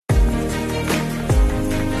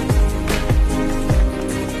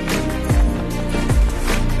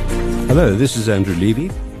Hello, this is Andrew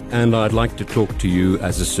Levy, and I'd like to talk to you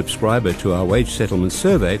as a subscriber to our wage settlement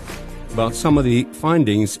survey about some of the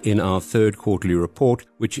findings in our third quarterly report,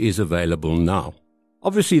 which is available now.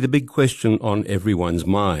 Obviously, the big question on everyone's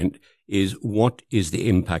mind is, what is the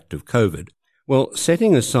impact of COVID? Well,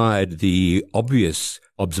 setting aside the obvious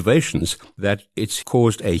observations that it's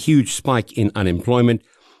caused a huge spike in unemployment,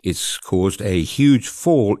 it's caused a huge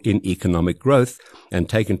fall in economic growth, and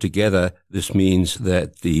taken together, this means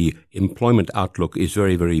that the employment outlook is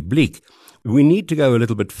very, very bleak. We need to go a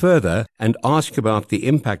little bit further and ask about the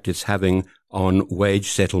impact it's having on wage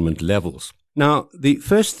settlement levels. Now, the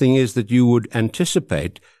first thing is that you would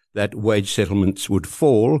anticipate that wage settlements would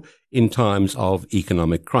fall in times of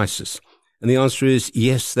economic crisis. And the answer is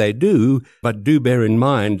yes, they do, but do bear in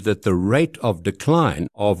mind that the rate of decline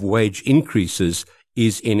of wage increases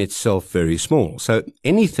is in itself very small. So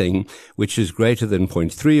anything which is greater than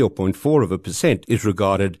 0.3 or 0.4% is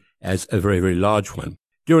regarded as a very, very large one.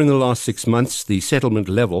 During the last 6 months, the settlement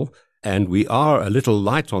level, and we are a little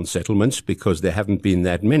light on settlements because there haven't been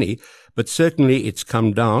that many, but certainly it's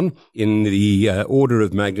come down in the order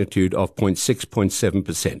of magnitude of 0.6,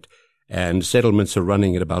 0.7%, and settlements are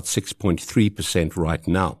running at about 6.3% right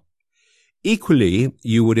now. Equally,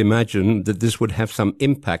 you would imagine that this would have some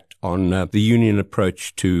impact on the union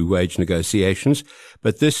approach to wage negotiations,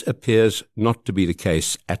 but this appears not to be the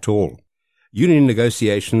case at all. Union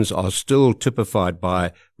negotiations are still typified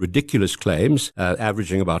by ridiculous claims,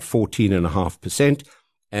 averaging about 14.5%,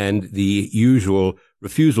 and the usual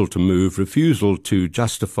refusal to move, refusal to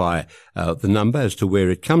justify the number as to where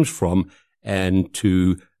it comes from, and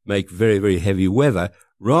to make very, very heavy weather,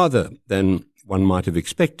 rather than one might have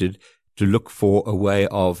expected, to look for a way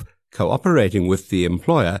of cooperating with the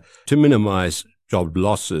employer to minimize job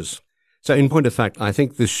losses. So in point of fact, I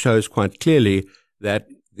think this shows quite clearly that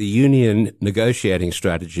the union negotiating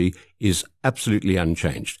strategy is absolutely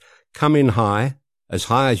unchanged. Come in high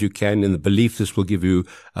as you can, in the belief this will give you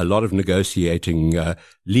a lot of negotiating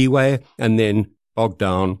leeway, and then bog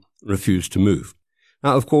down, refuse to move.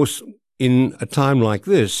 Now, of course, in a time like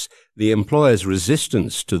this, the employer's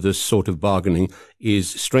resistance to this sort of bargaining is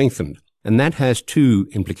strengthened, and that has two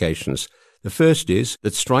implications. The first is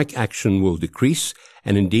that strike action will decrease,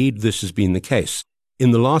 and indeed this has been the case.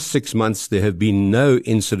 In the last 6 months, there have been no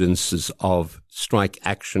incidences of strike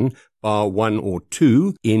action, bar one or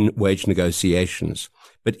two, in wage negotiations.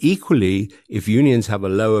 But equally, if unions have a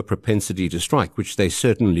lower propensity to strike, which they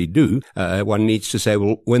certainly do, one needs to say,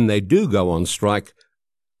 well, when they do go on strike,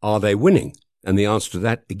 are they winning? And the answer to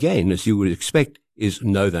that, again, as you would expect, is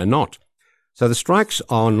no, they're not. So the strikes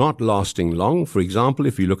are not lasting long. For example,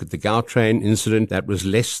 if you look at the Gautrain incident, that was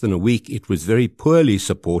less than a week. It was very poorly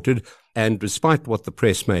supported. And despite what the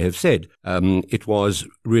press may have said, it was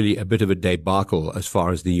really a bit of a debacle as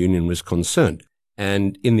far as the union was concerned.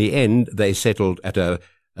 And in the end, they settled at a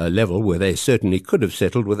level where they certainly could have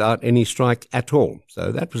settled without any strike at all.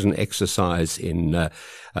 So that was an exercise in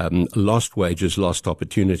lost wages, lost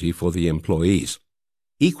opportunity for the employees.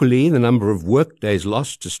 Equally, the number of work days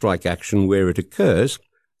lost to strike action where it occurs,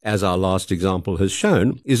 as our last example has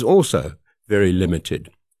shown, is also very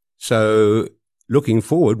limited. So looking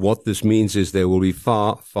forward, what this means is there will be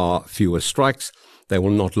far, far fewer strikes. They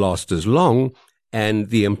will not last as long, and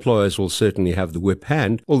the employers will certainly have the whip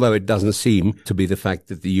hand, although it doesn't seem to be the fact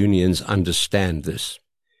that the unions understand this.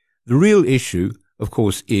 The real issue, of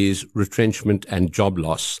course, is retrenchment and job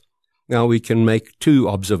loss. Now, we can make two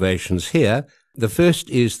observations here. The first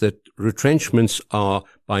is that retrenchments are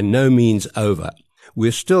by no means over.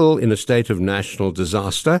 We're still in a state of national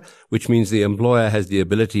disaster, which means the employer has the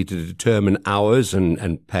ability to determine hours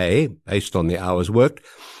and pay based on the hours worked.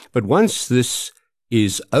 But once this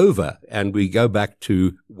is over and we go back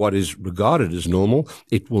to what is regarded as normal,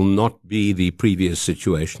 it will not be the previous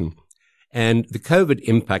situation. And the COVID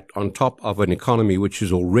impact on top of an economy which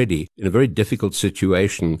is already in a very difficult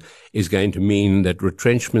situation is going to mean that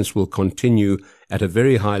retrenchments will continue at a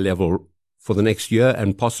very high level for the next year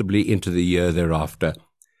and possibly into the year thereafter.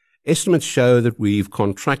 Estimates show that we've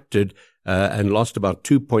contracted and lost about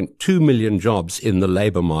 2.2 million jobs in the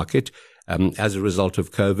labor market as a result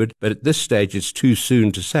of COVID. But at this stage, it's too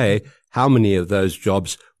soon to say how many of those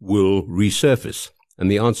jobs will resurface. And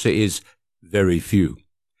the answer is very few.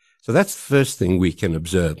 So that's the first thing we can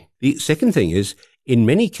observe. The second thing is, in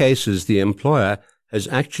many cases, the employer has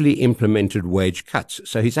actually implemented wage cuts.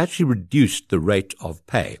 So he's actually reduced the rate of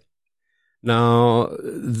pay. Now,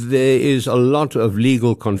 there is a lot of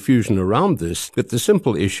legal confusion around this, but the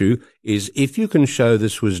simple issue is if you can show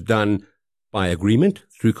this was done by agreement,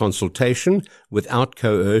 through consultation, without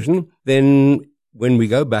coercion, then when we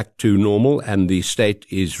go back to normal and the state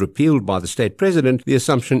is repealed by the state president, the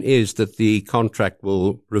assumption is that the contract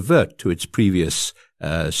will revert to its previous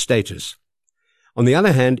status. On the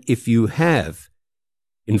other hand, if you have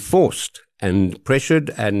enforced and pressured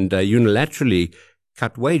and unilaterally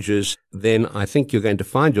cut wages, then I think you're going to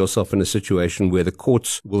find yourself in a situation where the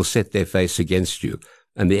courts will set their face against you.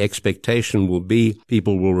 And the expectation will be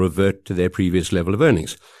people will revert to their previous level of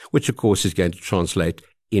earnings, which of course is going to translate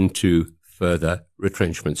into further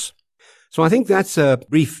retrenchments. So I think that's a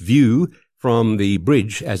brief view from the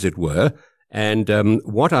bridge, as it were. And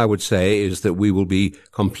what I would say is that we will be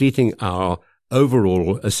completing our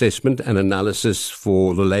overall assessment and analysis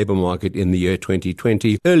for the labour market in the year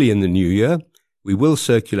 2020 early in the new year. We will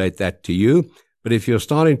circulate that to you. But if you're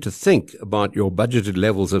starting to think about your budgeted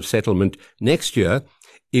levels of settlement next year,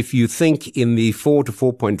 if you think in the 4 to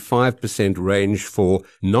 4.5% range for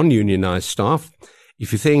non-unionized staff,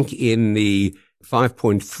 if you think in the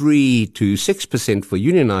 5.3 to 6% for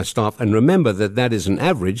unionized staff, and remember that that is an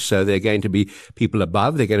average, so there are going to be people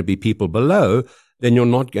above, there are going to be people below, then you're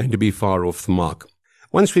not going to be far off the mark.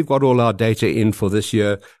 Once we've got all our data in for this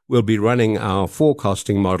year, we'll be running our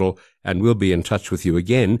forecasting model and we'll be in touch with you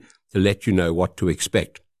again to let you know what to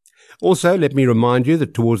expect. Also, let me remind you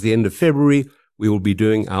that towards the end of February, we will be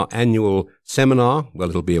doing our annual seminar. Well,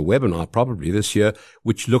 it'll be a webinar probably this year,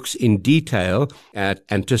 which looks in detail at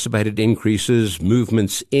anticipated increases,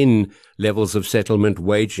 movements in levels of settlement,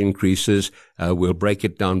 wage increases. We'll break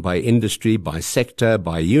it down by industry, by sector,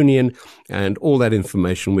 by union, and all that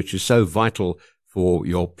information which is so vital for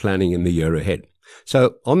your planning in the year ahead.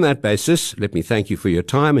 So on that basis, let me thank you for your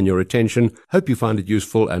time and your attention. Hope you find it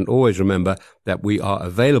useful, and always remember that we are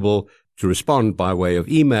available to respond by way of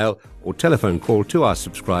email or telephone call to our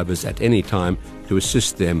subscribers at any time to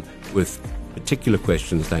assist them with particular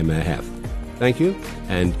questions they may have. Thank you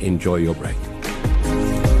and enjoy your break.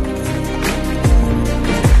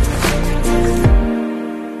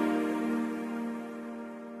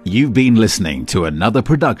 You've been listening to another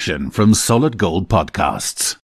production from Solid Gold Podcasts.